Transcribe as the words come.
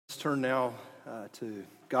Let's turn now to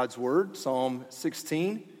God's Word, Psalm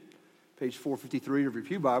 16, page 453 of your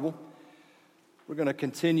Pew Bible. We're going to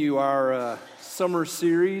continue our summer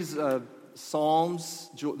series of Psalms,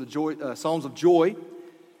 Psalms of Joy.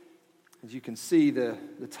 As you can see, the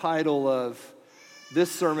title of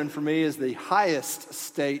this sermon for me is The Highest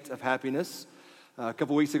State of Happiness. A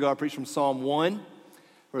couple weeks ago, I preached from Psalm 1,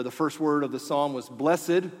 where the first word of the psalm was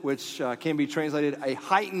blessed, which can be translated a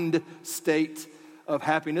heightened state of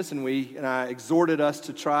happiness, and I exhorted us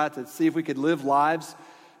to try to see if we could live lives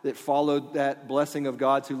that followed that blessing of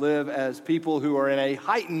God, to live as people who are in a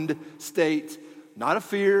heightened state, not of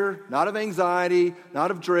fear, not of anxiety, not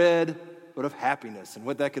of dread, but of happiness, and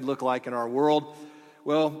what that could look like in our world.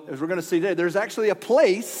 Well, as we're going to see today, there's actually a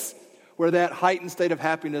place where that heightened state of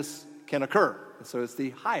happiness can occur, and so it's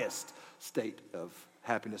the highest state of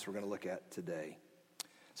happiness we're going to look at today.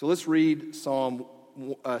 So let's read Psalm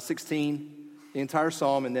 16, the entire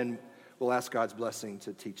psalm, and then we'll ask God's blessing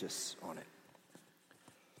to teach us on it.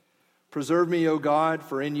 Preserve me, O God,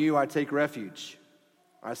 for in you I take refuge.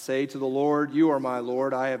 I say to the Lord, you are my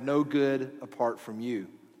Lord. I have no good apart from you.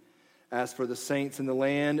 As for the saints in the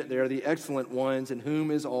land, they are the excellent ones, in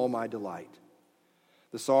whom is all my delight.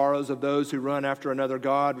 The sorrows of those who run after another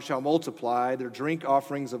God shall multiply. Their drink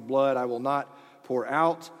offerings of blood I will not pour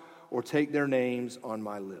out, or take their names on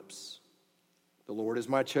my lips. The Lord is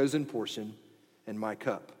my chosen portion and my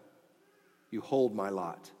cup. You hold my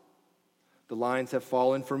lot. The lines have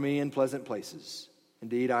fallen for me in pleasant places.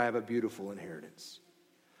 Indeed, I have a beautiful inheritance.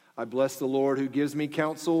 I bless the Lord who gives me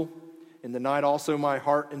counsel. In the night also my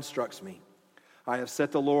heart instructs me. I have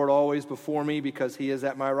set the Lord always before me, because he is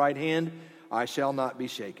at my right hand. I shall not be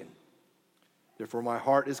shaken. Therefore my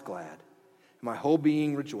heart is glad, and my whole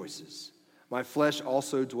being rejoices. My flesh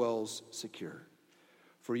also dwells secure.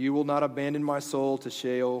 For you will not abandon my soul to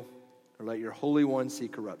Sheol, or let your Holy One see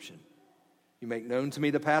corruption. You make known to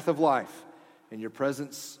me the path of life. In your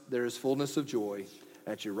presence there is fullness of joy.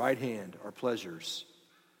 At your right hand are pleasures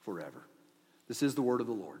forever. This is the word of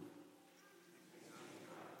the Lord.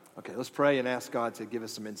 Okay, let's pray and ask God to give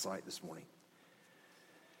us some insight this morning.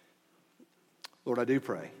 Lord, I do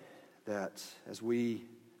pray that as we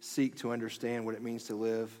seek to understand what it means to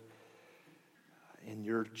live in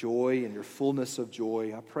your joy and your fullness of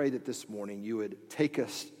joy, I pray that this morning you would take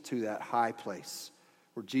us to that high place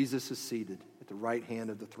where Jesus is seated at the right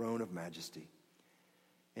hand of the throne of majesty,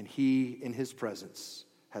 and he, in his presence,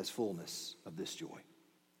 has fullness of this joy.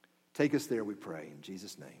 Take us there, we pray, in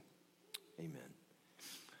Jesus' name. Amen.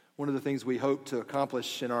 One of the things we hope to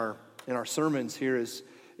accomplish in our sermons here is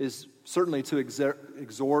certainly to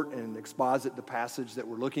exhort and exposit the passage that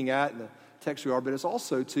we're looking at and the text we are, but it's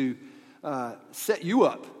also to set you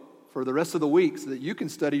up for the rest of the week so that you can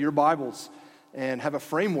study your Bibles and have a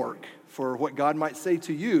framework for what God might say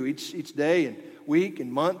to you each day and week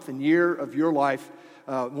and month and year of your life.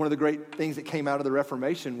 One of the great things that came out of the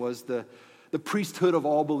Reformation was the priesthood of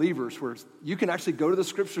all believers, where you can actually go to the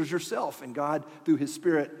scriptures yourself, and God, through his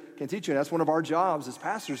Spirit, can teach you. And that's one of our jobs as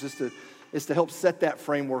pastors, is to help set that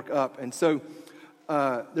framework up. And so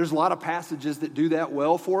there's a lot of passages that do that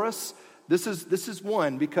well for us. This is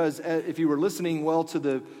one, because if you were listening well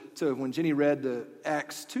to when Jenny read the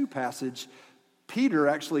Acts 2 passage, Peter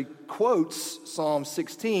actually quotes Psalm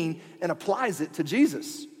 16 and applies it to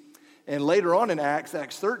Jesus. And later on in Acts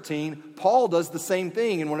 13, Paul does the same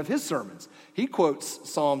thing in one of his sermons. He quotes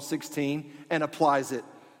Psalm 16 and applies it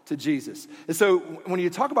to Jesus. And so when you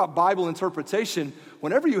talk about Bible interpretation,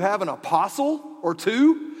 whenever you have an apostle or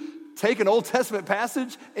two take an Old Testament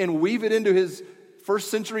passage and weave it into his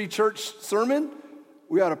first century church sermon,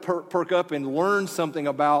 we ought to perk up and learn something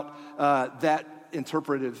about that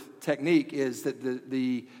interpretive technique. Is that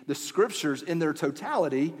the scriptures in their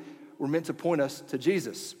totality were meant to point us to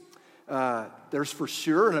Jesus. There's for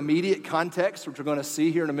sure an immediate context, which we're going to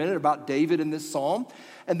see here in a minute, about David in this psalm.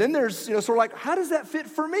 And then there's, sort of like, how does that fit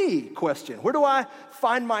for me question? Where do I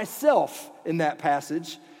find myself in that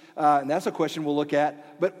passage? And that's a question we'll look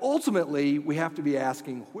at. But ultimately, we have to be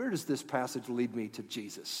asking, where does this passage lead me to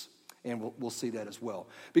Jesus? And we'll see that as well.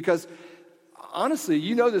 Because honestly,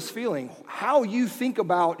 you know this feeling. How you think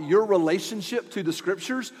about your relationship to the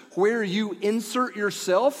scriptures, where you insert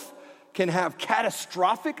yourself, can have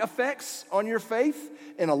catastrophic effects on your faith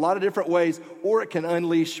in a lot of different ways, or it can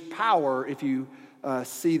unleash power if you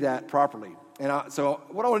see that properly. And so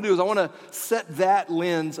what I want to do is I want to set that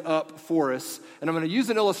lens up for us, and I'm going to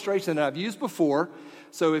use an illustration that I've used before.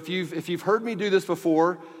 So if you've heard me do this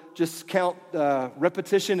before, just count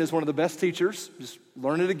repetition as one of the best teachers. Just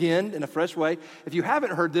learn it again in a fresh way. If you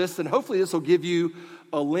haven't heard this, then hopefully this will give you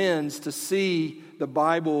a lens to see the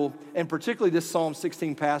Bible, and particularly this Psalm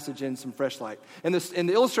 16 passage, in some fresh light. And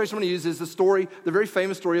the illustration I'm going to use is the very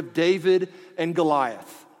famous story of David and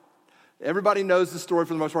Goliath. Everybody knows the story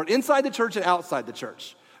for the most part, inside the church and outside the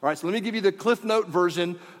church. All right, so let me give you the Cliff Note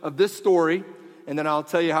version of this story, and then I'll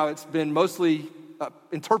tell you how it's been mostly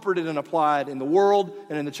interpreted and applied in the world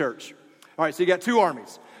and in the church. All right, so you got two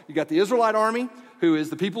armies. You got the Israelite army, who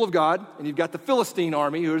is the people of God, and you've got the Philistine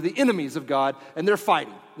army, who are the enemies of God, and they're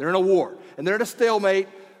fighting. They're in a war, and they're in a stalemate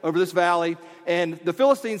over this valley, and the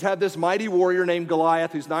Philistines have this mighty warrior named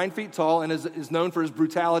Goliath, who's 9 feet tall and is known for his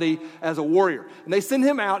brutality as a warrior. And they send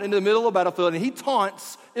him out into the middle of the battlefield, and he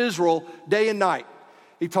taunts Israel day and night.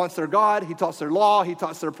 He taunts their God, he taunts their law, he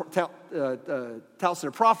touts their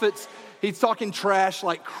prophets. He's talking trash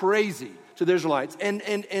like crazy to the Israelites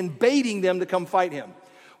and baiting them to come fight him.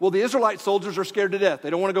 Well, the Israelite soldiers are scared to death. They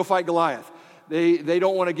don't want to go fight Goliath. They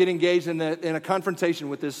don't want to get engaged in a confrontation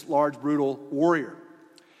with this large, brutal warrior.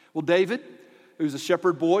 Well, David, who's a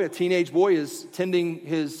shepherd boy, a teenage boy, is tending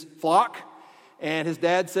his flock. And his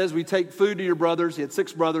dad says, we take food to your brothers. He had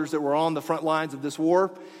 6 brothers that were on the front lines of this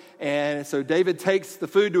war. And so David takes the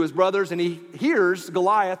food to his brothers, and he hears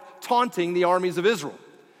Goliath taunting the armies of Israel.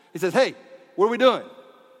 He says, hey, what are we doing?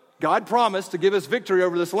 God promised to give us victory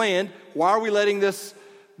over this land. Why are we letting this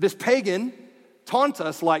pagan taunt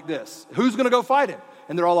us like this? Who's going to go fight him?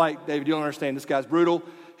 And they're all like, David, you don't understand. This guy's brutal.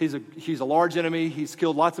 He's a large enemy. He's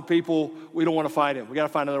killed lots of people. We don't want to fight him. We got to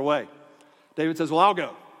find another way. David says, well, I'll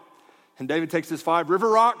go. And David takes his 5 river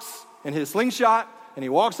rocks and his slingshot, and he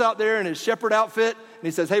walks out there in his shepherd outfit, and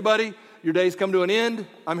he says, hey, buddy, your day's come to an end.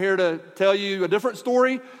 I'm here to tell you a different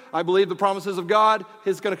story. I believe the promises of God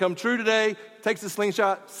is going to come true today. Takes his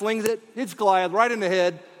slingshot, slings it, hits Goliath right in the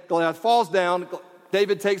head. Goliath falls down.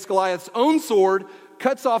 David takes Goliath's own sword,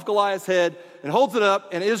 cuts off Goliath's head, and holds it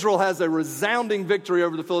up, and Israel has a resounding victory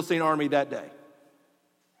over the Philistine army that day.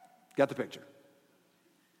 Got the picture?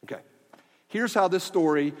 Okay. Here's how this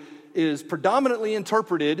story is predominantly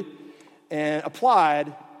interpreted and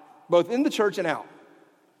applied both in the church and out.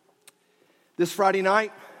 This Friday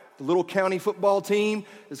night, the little county football team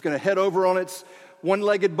is going to head over on its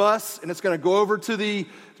one-legged bus, and it's going to go over to the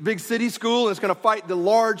big city school, and it's going to fight the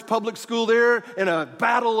large public school there in a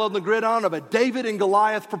battle on the gridiron of a David and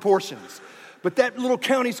Goliath proportions. But that little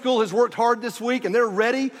county school has worked hard this week, and they're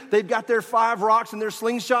ready. They've got their 5 rocks and their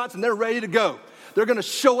slingshots, and they're ready to go. They're going to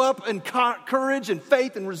show up in courage and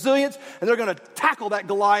faith and resilience, and they're going to tackle that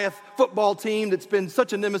Goliath football team that's been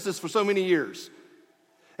such a nemesis for so many years.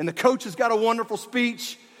 And the coach has got a wonderful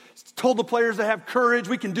speech. He's told the players to have courage.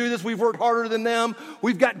 We can do this. We've worked harder than them.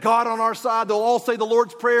 We've got God on our side. They'll all say the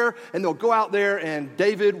Lord's Prayer, and they'll go out there, and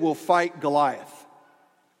David will fight Goliath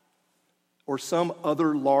or some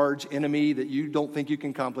other large enemy that you don't think you can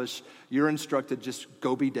accomplish. You're instructed, just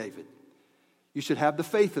go be David. You should have the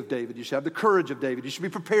faith of David. You should have the courage of David. You should be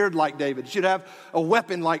prepared like David. You should have a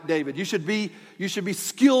weapon like David. You should be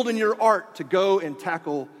skilled in your art to go and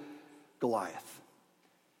tackle Goliath.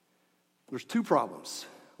 There's 2 problems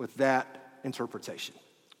with that interpretation.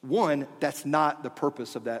 One, that's not the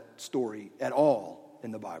purpose of that story at all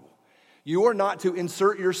in the Bible. You are not to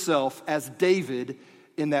insert yourself as David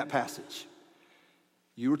in that passage.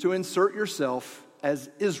 You are to insert yourself as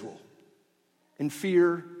Israel in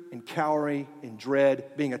fear, in cowering, in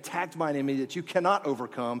dread, being attacked by an enemy that you cannot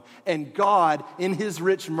overcome, and God, in his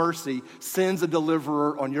rich mercy, sends a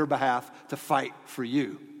deliverer on your behalf to fight for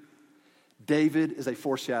you. David is a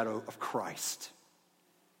foreshadow of Christ.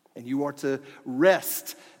 And you are to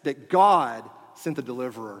rest that God sent the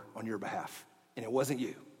deliverer on your behalf. And it wasn't you.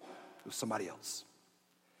 It was somebody else.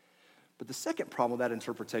 But the second problem with that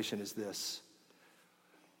interpretation is this.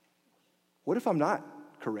 What if I'm not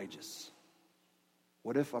courageous?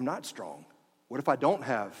 What if I'm not strong? What if I don't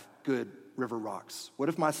have good river rocks? What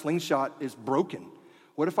if my slingshot is broken?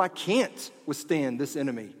 What if I can't withstand this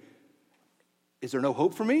enemy? Is there no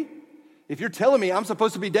hope for me? If you're telling me I'm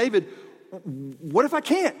supposed to be David, what if I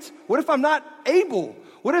can't? What if I'm not able?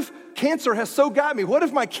 What if cancer has so got me? What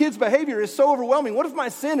if my kid's behavior is so overwhelming? What if my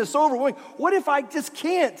sin is so overwhelming? What if I just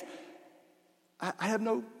can't? I have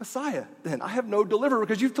no Messiah then. I have no deliverer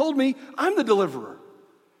because you've told me I'm the deliverer.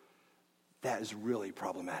 That is really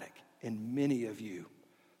problematic. And many of you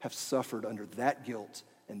have suffered under that guilt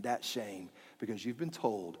and that shame because you've been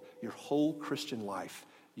told your whole Christian life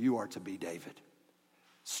you are to be David.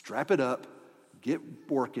 Strap it up, get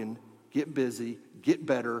working, get busy, get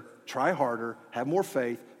better, try harder, have more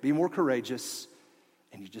faith, be more courageous,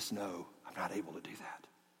 and you just know, I'm not able to do that.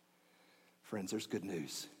 Friends, there's good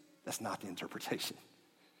news. That's not the interpretation.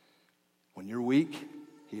 When you're weak,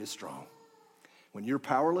 he is strong. When you're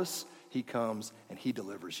powerless, he comes and he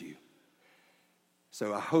delivers you.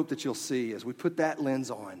 So I hope that you'll see, as we put that lens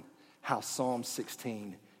on, how Psalm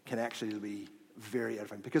 16 can actually be very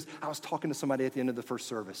edifying. Because I was talking to somebody at the end of the first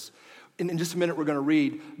service. And in just a minute, we're going to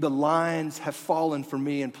read, the lines have fallen for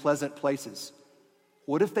me in pleasant places.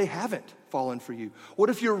 What if they haven't fallen for you? What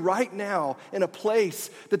if you're right now in a place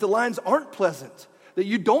that the lines aren't pleasant, that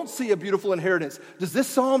you don't see a beautiful inheritance? Does this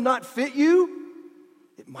psalm not fit you?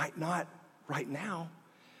 It might not right now,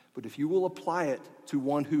 but if you will apply it to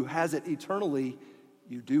one who has it eternally,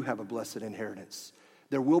 you do have a blessed inheritance.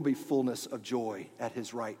 There will be fullness of joy at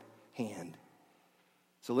his right hand.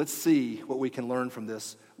 So let's see what we can learn from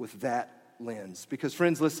this with that lens. Because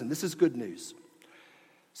friends, listen, this is good news.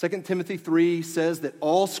 2 Timothy 3 says that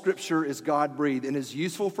all Scripture is God-breathed and is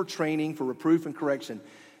useful for training, for reproof, and correction,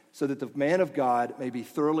 so that the man of God may be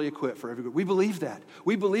thoroughly equipped for every good. We believe that.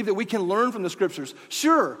 We believe that we can learn from the Scriptures.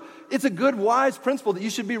 Sure, it's a good, wise principle that you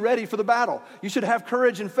should be ready for the battle. You should have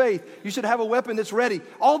courage and faith. You should have a weapon that's ready.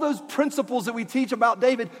 All those principles that we teach about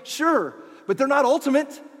David, sure, but they're not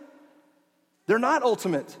ultimate. They're not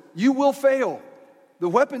ultimate. You will fail. The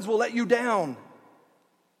weapons will let you down.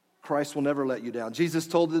 Christ will never let you down. Jesus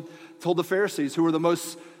told the Pharisees, who were the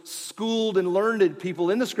most schooled and learned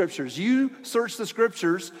people in the Scriptures, you search the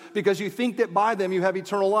Scriptures because you think that by them you have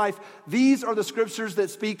eternal life. These are the Scriptures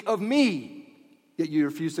that speak of me, yet you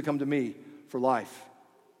refuse to come to me for life.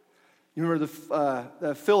 You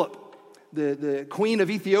remember Philip, the queen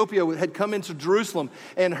of Ethiopia, had come into Jerusalem,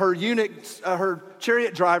 and her eunuch, her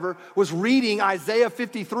chariot driver, was reading Isaiah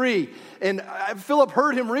 53. And Philip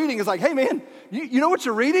heard him reading. He's like, hey man, you know what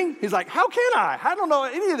you're reading? He's like, how can I? I don't know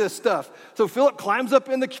any of this stuff. So Philip climbs up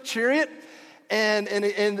in the chariot, and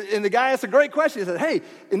the guy asks a great question. He said, hey,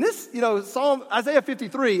 in this, Psalm Isaiah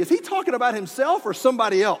 53, is he talking about himself or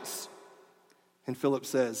somebody else? And Philip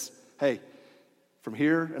says, hey, from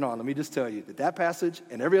here and on, let me just tell you that passage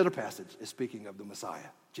and every other passage is speaking of the Messiah,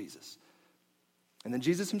 Jesus. And then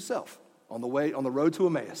Jesus himself, on the road to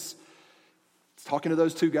Emmaus, is talking to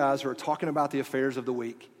those two guys who are talking about the affairs of the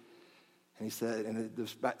week. And he said,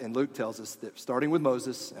 and Luke tells us that starting with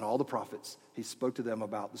Moses and all the prophets, he spoke to them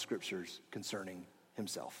about the Scriptures concerning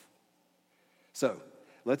himself. So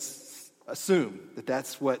let's assume that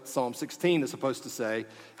that's what Psalm 16 is supposed to say,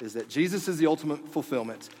 is that Jesus is the ultimate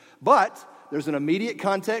fulfillment. But there's an immediate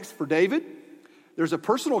context for David. There's a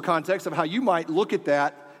personal context of how you might look at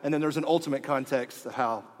that. And then there's an ultimate context of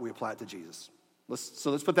how we apply it to Jesus.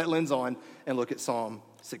 Let's put that lens on and look at Psalm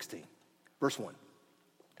 16. Verse 1.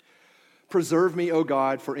 Preserve me, O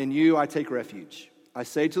God, for in you I take refuge. I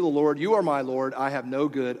say to the Lord, you are my Lord. I have no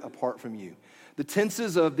good apart from you. The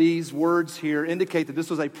tenses of these words here indicate that this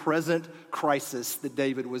was a present crisis that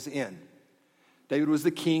David was in. David was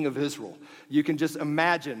the king of Israel. You can just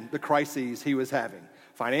imagine the crises he was having.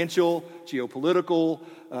 Financial, geopolitical.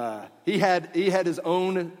 He had his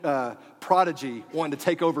own prodigy wanting to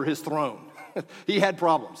take over his throne. He had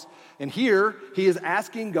problems. And here, he is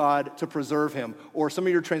asking God to preserve him. Or some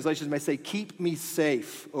of your translations may say, keep me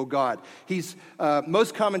safe, O God.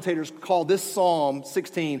 Most commentators call this Psalm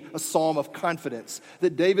 16 a psalm of confidence,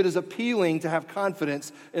 that David is appealing to have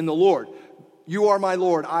confidence in the Lord. You are my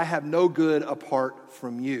Lord, I have no good apart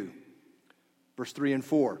from you. Verse 3 and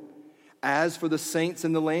 4. As for the saints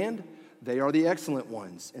in the land, they are the excellent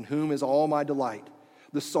ones, in whom is all my delight.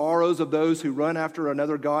 The sorrows of those who run after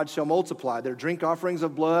another god shall multiply. Their drink offerings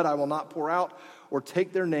of blood I will not pour out, or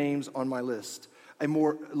take their names on my list.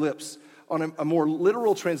 On a more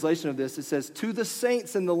literal translation of this, it says, to the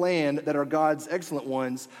saints in the land that are God's excellent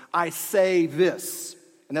ones, I say this.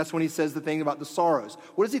 And that's when he says the thing about the sorrows.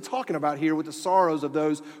 What is he talking about here with the sorrows of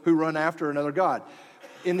those who run after another god?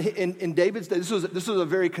 In David's day, this was a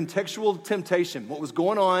very contextual temptation. What was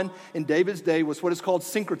going on in David's day was what is called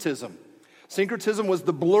syncretism. Syncretism was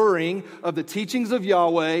the blurring of the teachings of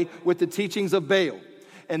Yahweh with the teachings of Baal.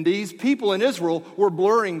 And these people in Israel were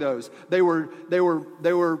blurring those. They were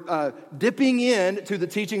dipping in to the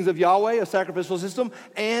teachings of Yahweh, a sacrificial system,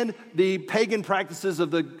 and the pagan practices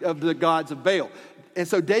of the gods of Baal. And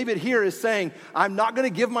so David here is saying, I'm not going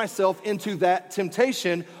to give myself into that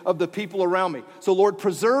temptation of the people around me. So Lord,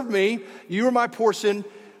 preserve me. You are my portion.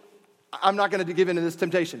 I'm not going to give into this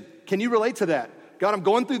temptation. Can you relate to that? God, I'm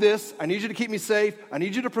going through this. I need you to keep me safe. I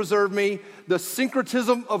need you to preserve me. The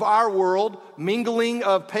syncretism of our world, mingling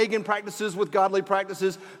of pagan practices with godly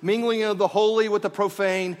practices, mingling of the holy with the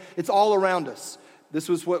profane, it's all around us. This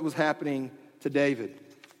was what was happening to David.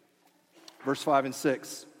 Verse 5 and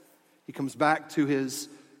 6. He comes back to his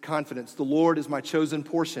confidence. The Lord is my chosen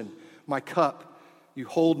portion, my cup. You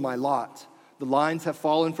hold my lot. The lines have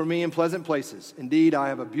fallen for me in pleasant places. Indeed, I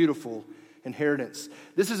have a beautiful inheritance.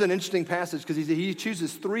 This is an interesting passage because he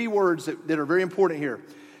chooses three words that are very important here.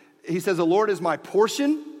 He says, the Lord is my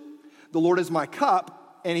portion, the Lord is my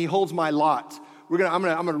cup, and he holds my lot. I'm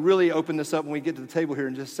gonna really open this up when we get to the table here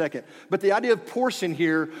in just a second. But the idea of portion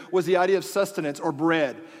here was the idea of sustenance or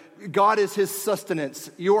bread. God is his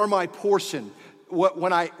sustenance. You are my portion.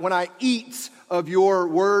 When I eat of your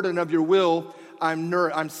word and of your will,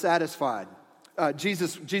 I'm satisfied.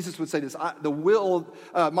 Jesus would say this,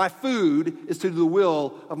 my food is to do the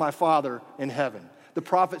will of my Father in heaven. The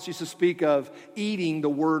prophets used to speak of eating the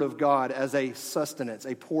word of God as a sustenance,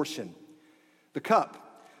 a portion. The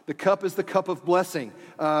cup is the cup of blessing.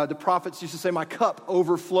 The prophets used to say, my cup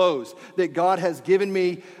overflows, that God has given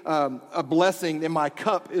me a blessing and my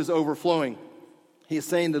cup is overflowing. He is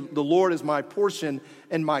saying that the Lord is my portion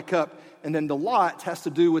and my cup. And then the lot has to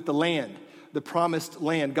do with the land. The promised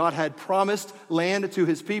land. God had promised land to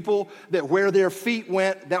his people, that where their feet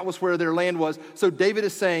went, that was where their land was. So David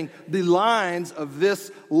is saying, the lines of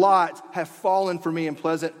this lot have fallen for me in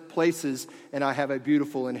pleasant places, and I have a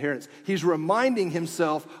beautiful inheritance. He's reminding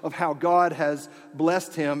himself of how God has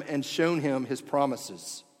blessed him and shown him his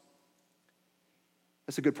promises.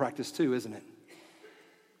 That's a good practice too, isn't it?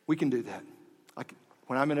 We can do that.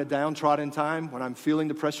 When I'm in a downtrodden time, when I'm feeling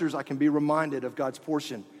the pressures, I can be reminded of God's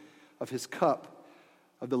portion, of his cup,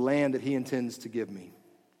 of the land that he intends to give me.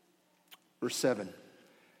 Verse 7,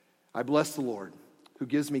 I bless the Lord, who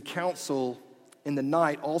gives me counsel in the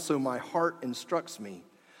night. Also my heart instructs me.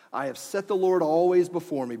 I have set the Lord always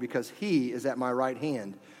before me, because he is at my right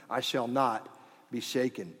hand. I shall not be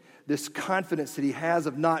shaken. This confidence that he has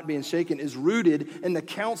of not being shaken is rooted in the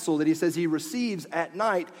counsel that he says he receives at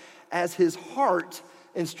night as his heart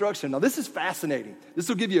instruction. Now, this is fascinating. This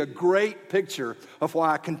will give you a great picture of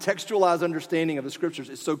why a contextualized understanding of the scriptures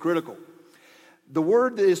is so critical. The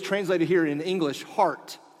word that is translated here in English,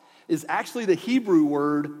 heart, is actually the Hebrew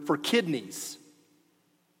word for kidneys.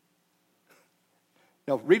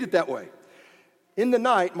 Now, read it that way. In the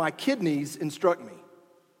night, my kidneys instruct me.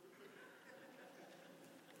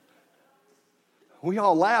 We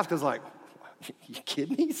all laughed because, like,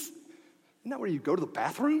 kidneys? Isn't that where you go to the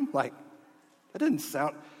bathroom? Like, that doesn't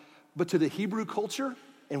sound... But to the Hebrew culture,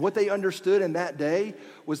 and what they understood in that day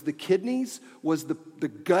was the kidneys was the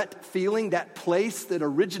gut feeling, that place that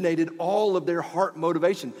originated all of their heart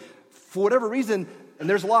motivation. For whatever reason, and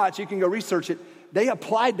there's lots, you can go research it, they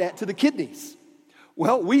applied that to the kidneys.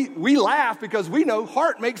 Well, we laugh because we know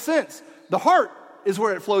heart makes sense. The heart is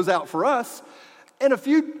where it flows out for us. In a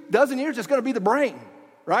few dozen years, it's going to be the brain,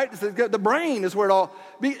 right? The brain is where it all...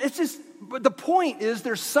 It's just... But the point is,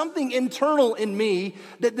 there's something internal in me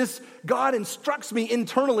that this God instructs me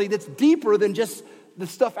internally that's deeper than just the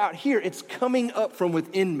stuff out here. It's coming up from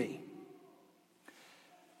within me.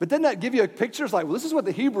 But then that give you a picture. It's like, well, this is what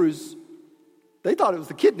the Hebrews, they thought it was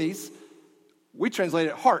the kidneys. We translate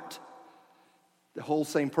it heart. The whole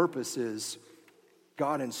same purpose is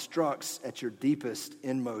God instructs at your deepest,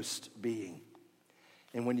 inmost being.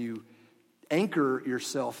 And when you anchor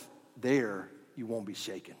yourself there, you won't be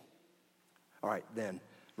shaken. All right, then,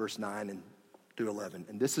 verse 9 and through 11.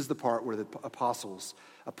 And this is the part where the apostles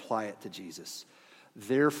apply it to Jesus.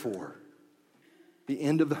 Therefore, the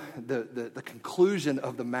end of the conclusion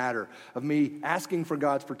of the matter, of me asking for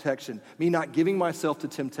God's protection, me not giving myself to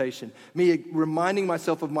temptation, me reminding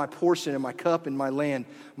myself of my portion and my cup and my land,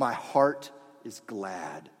 my heart is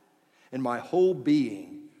glad, and my whole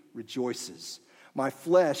being rejoices. My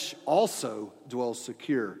flesh also dwells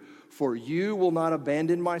secure. For you will not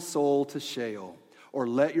abandon my soul to Sheol, or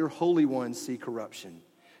let your Holy One see corruption.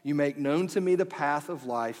 You make known to me the path of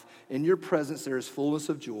life. In your presence there is fullness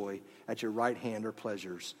of joy. At your right hand are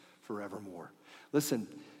pleasures forevermore. Listen,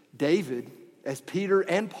 David, as Peter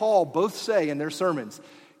and Paul both say in their sermons,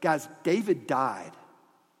 guys, David died.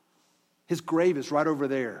 His grave is right over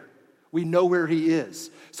there. We know where he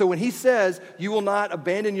is. So when he says, you will not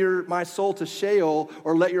abandon my soul to Sheol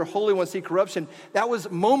or let your Holy One see corruption, that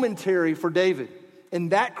was momentary for David. In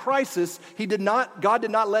that crisis, God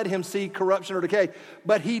did not let him see corruption or decay,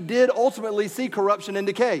 but he did ultimately see corruption and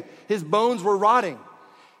decay. His bones were rotting.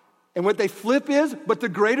 And what they flip is, but the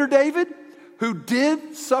greater David, who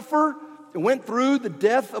did suffer and went through the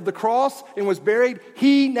death of the cross and was buried,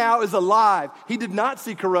 he now is alive. He did not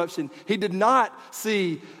see corruption. He did not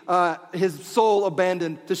see his soul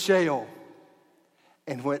abandoned to Sheol.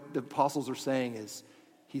 And what the apostles are saying is,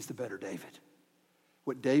 he's the better David.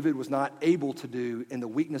 What David was not able to do in the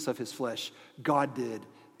weakness of his flesh, God did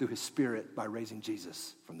through his Spirit by raising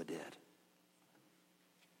Jesus from the dead.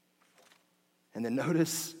 And then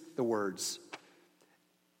notice the words,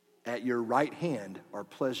 at your right hand are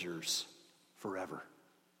pleasures forever.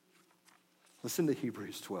 Listen to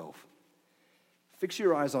Hebrews 12. Fix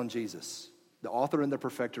your eyes on Jesus, the author and the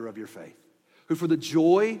perfecter of your faith, who for the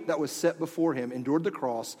joy that was set before him endured the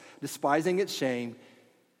cross, despising its shame,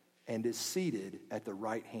 and is seated at the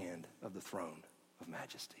right hand of the throne of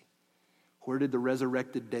majesty. Where did the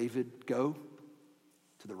resurrected David go?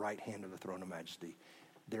 To the right hand of the throne of majesty.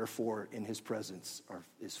 Therefore, in his presence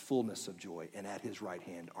is fullness of joy, and at his right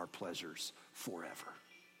hand are pleasures forever.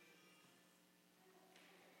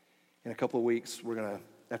 In a couple of weeks,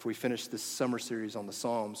 after we finish this summer series on the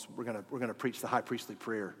Psalms, we're gonna preach the high priestly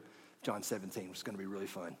prayer, John 17, which is gonna be really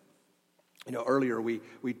fun. You know, earlier we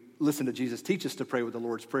listened to Jesus teach us to pray with the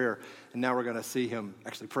Lord's Prayer, and now we're gonna see him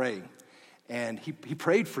actually praying. And he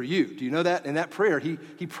prayed for you. Do you know that? In that prayer, he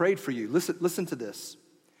prayed for you. Listen to this.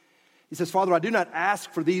 He says, Father, I do not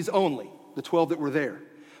ask for these only, the 12 that were there,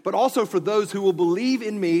 but also for those who will believe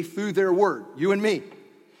in me through their word, you and me,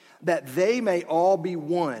 that they may all be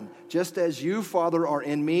one, just as you, Father, are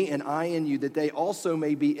in me and I in you, that they also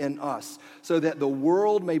may be in us, so that the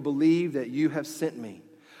world may believe that you have sent me.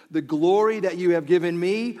 The glory that you have given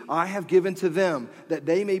me, I have given to them, that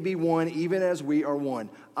they may be one even as we are one.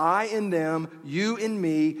 I in them, you in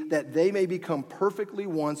me, that they may become perfectly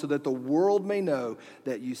one, so that the world may know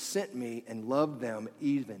that you sent me and loved them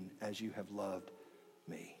even as you have loved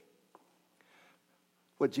me.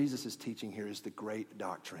 What Jesus is teaching here is the great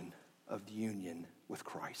doctrine of union with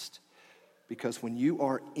Christ. Because when you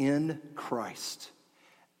are in Christ,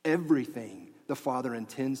 everything the Father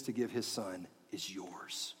intends to give his Son is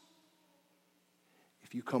yours.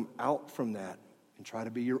 If you come out from that and try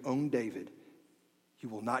to be your own David, you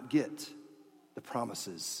will not get the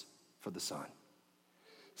promises for the Son.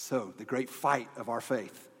 So the great fight of our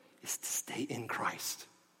faith is to stay in Christ.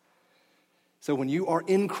 So when you are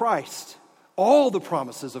in Christ, all the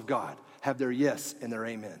promises of God have their yes and their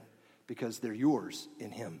amen, because they're yours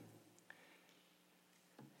in him.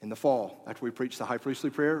 In the fall, after we preach the high priestly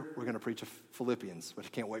prayer, we're going to preach Philippians, which I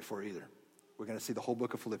can't wait for either. We're going to see the whole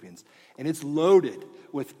book of Philippians. And it's loaded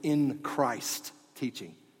with in Christ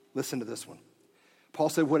teaching. Listen to this one. Paul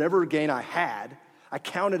said, whatever gain I had, I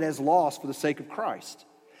counted as loss for the sake of Christ.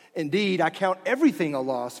 Indeed, I count everything a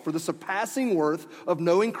loss for the surpassing worth of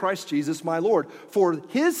knowing Christ Jesus my Lord. For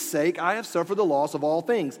his sake I have suffered the loss of all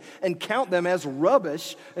things, and count them as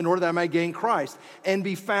rubbish in order that I may gain Christ, and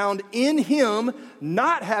be found in him,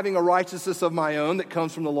 not having a righteousness of my own that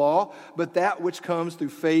comes from the law, but that which comes through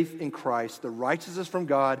faith in Christ, the righteousness from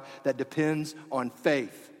God that depends on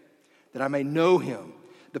faith, that I may know him,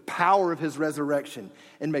 the power of his resurrection,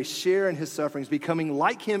 and may share in his sufferings, becoming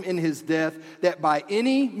like him in his death, that by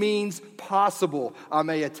any means possible I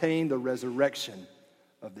may attain the resurrection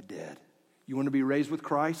of the dead. You want to be raised with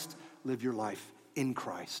Christ? Live your life in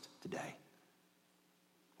Christ today.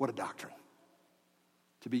 What a doctrine.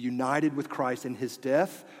 To be united with Christ in his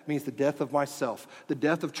death means the death of myself, the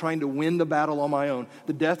death of trying to win the battle on my own,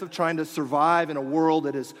 the death of trying to survive in a world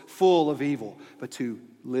that is full of evil, but to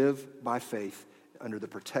live by faith under the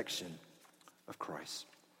protection of Christ.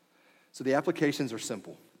 So the applications are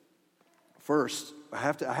simple. First, I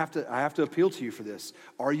have to appeal to you for this.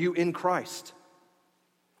 Are you in Christ?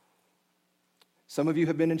 Some of you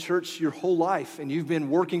have been in church your whole life, and you've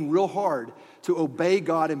been working real hard to obey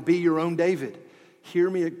God and be your own David. Hear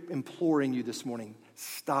me imploring you this morning.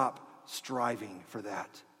 Stop striving for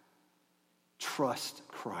that. Trust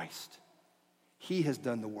Christ. He has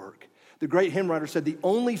done the work. The great hymn writer said the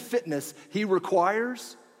only fitness he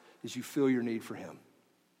requires is you feel your need for him.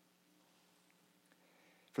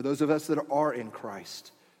 For those of us that are in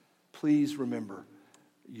Christ, please remember,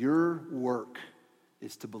 your work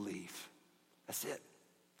is to believe. That's it.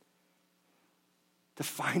 To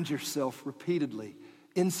find yourself repeatedly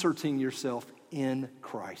inserting yourself in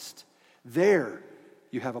Christ. There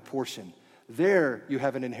you have a portion. There you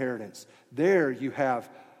have an inheritance. There you have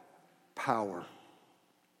power.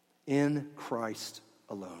 In Christ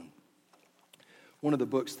alone. One of the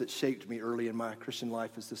books that shaped me early in my Christian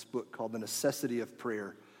life is this book called The Necessity of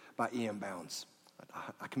Prayer by E.M. Bounds.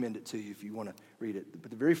 I commend it to you if you want to read it.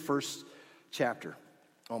 But the very first chapter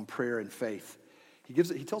on prayer and faith,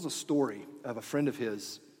 he tells a story of a friend of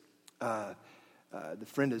his. The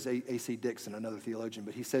friend is A.C. Dixon, another theologian,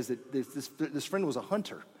 but he says that this friend was a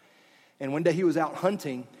hunter. And one day he was out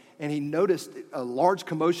hunting, and he noticed a large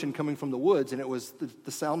commotion coming from the woods, and it was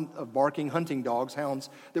the sound of barking hunting dogs,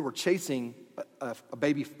 hounds, that were chasing a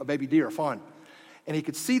baby deer, a fawn. And he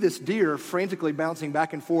could see this deer frantically bouncing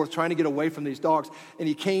back and forth, trying to get away from these dogs, and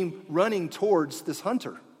he came running towards this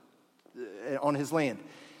hunter on his land.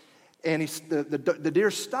 And the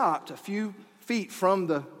deer stopped a few feet from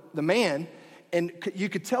the man, and you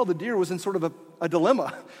could tell the deer was in sort of a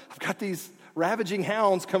dilemma. I've got these ravaging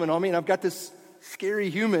hounds coming on me, and I've got this scary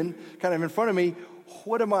human kind of in front of me.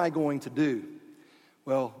 What am I going to do?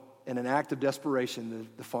 Well, in an act of desperation,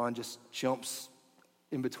 the fawn just jumps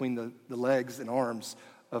in between the legs and arms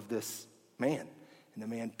of this man. And the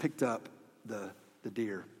man picked up the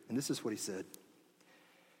deer. And this is what he said.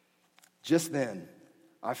 Just then,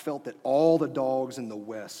 I felt that all the dogs in the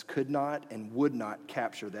West could not and would not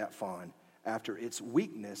capture that fawn after its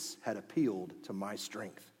weakness had appealed to my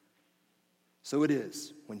strength. So it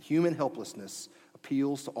is when human helplessness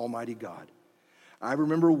appeals to Almighty God. I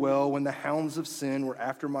remember well when the hounds of sin were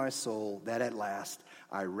after my soul, that at last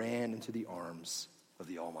I ran into the arms of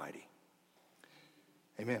the Almighty.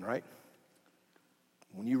 Amen, right?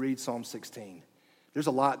 When you read Psalm 16, there's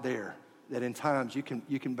a lot there that in times you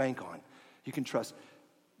can bank on, you can trust.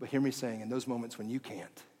 But hear me saying, in those moments when you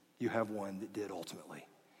can't, you have one that did ultimately.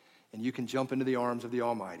 And you can jump into the arms of the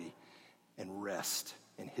Almighty and rest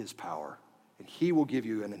in His power. And He will give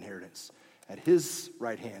you an inheritance. At His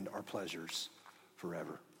right hand are pleasures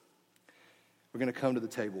forever. We're going to come to the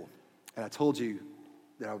table. And I told you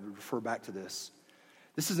that I would refer back to this.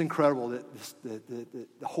 This is incredible that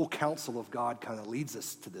the whole counsel of God kind of leads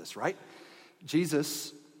us to this, right?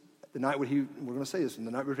 Jesus, we're going to say this, the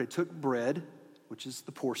night where He took bread, which is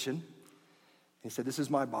the portion, and He said, this is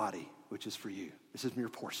my body, which is for you. This is your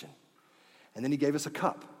portion. And then He gave us a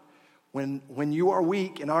cup. When you are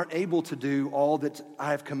weak and aren't able to do all that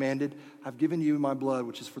I have commanded, I've given you my blood,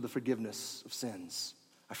 which is for the forgiveness of sins.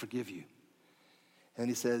 I forgive you. And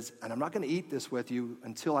He says, and I'm not going to eat this with you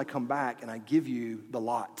until I come back and I give you the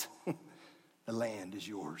lot. The land is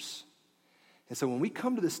yours. And so when we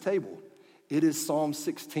come to this table, it is Psalm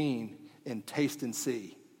 16 in taste and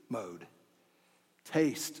see mode.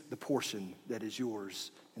 Taste the portion that is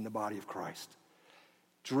yours in the body of Christ.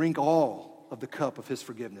 Drink all of the cup of His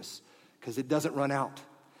forgiveness, because it doesn't run out.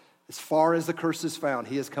 As far as the curse is found,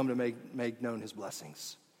 He has come to make known His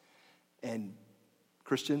blessings. And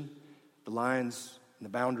Christian, the lines and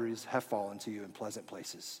the boundaries have fallen to you in pleasant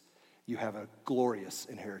places. You have a glorious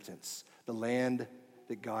inheritance. The land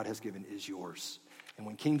that God has given is yours. And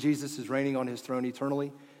when King Jesus is reigning on His throne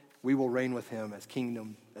eternally, we will reign with Him as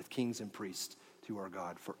kings and priests to our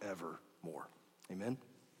God forevermore. Amen?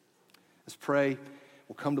 Let's pray.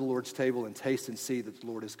 We'll come to the Lord's table and taste and see that the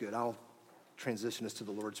Lord is good. I'll transition us to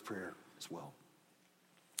the Lord's Prayer as well.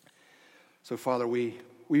 So, Father, we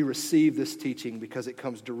receive this teaching because it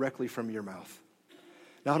comes directly from your mouth.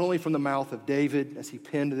 Not only from the mouth of David as he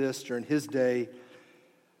penned this during his day,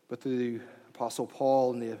 but through the Apostle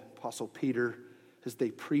Paul and the Apostle Peter as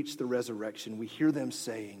they preach the resurrection. We hear them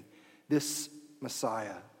saying, this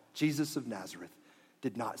Messiah, Jesus of Nazareth,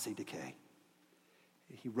 did not see decay.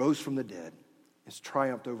 He rose from the dead, has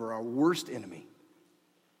triumphed over our worst enemy,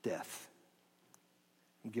 death,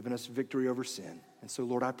 and given us victory over sin. And so,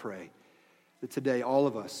 Lord, I pray that today all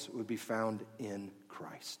of us would be found in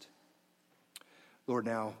Christ. Lord,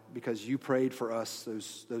 now, because you prayed for us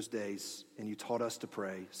those days, and you taught us to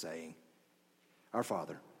pray, saying, Our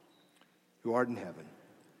Father, who art in heaven,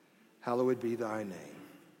 hallowed be thy name.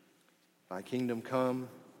 Thy kingdom come,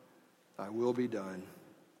 thy will be done,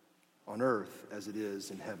 on earth as it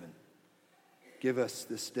is in heaven. Give us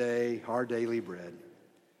this day our daily bread,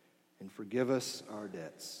 and forgive us our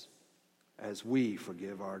debts, as we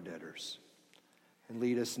forgive our debtors. And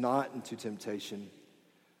lead us not into temptation,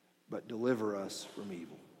 but deliver us from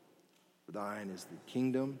evil. For thine is the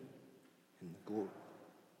kingdom and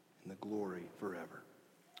the glory forever.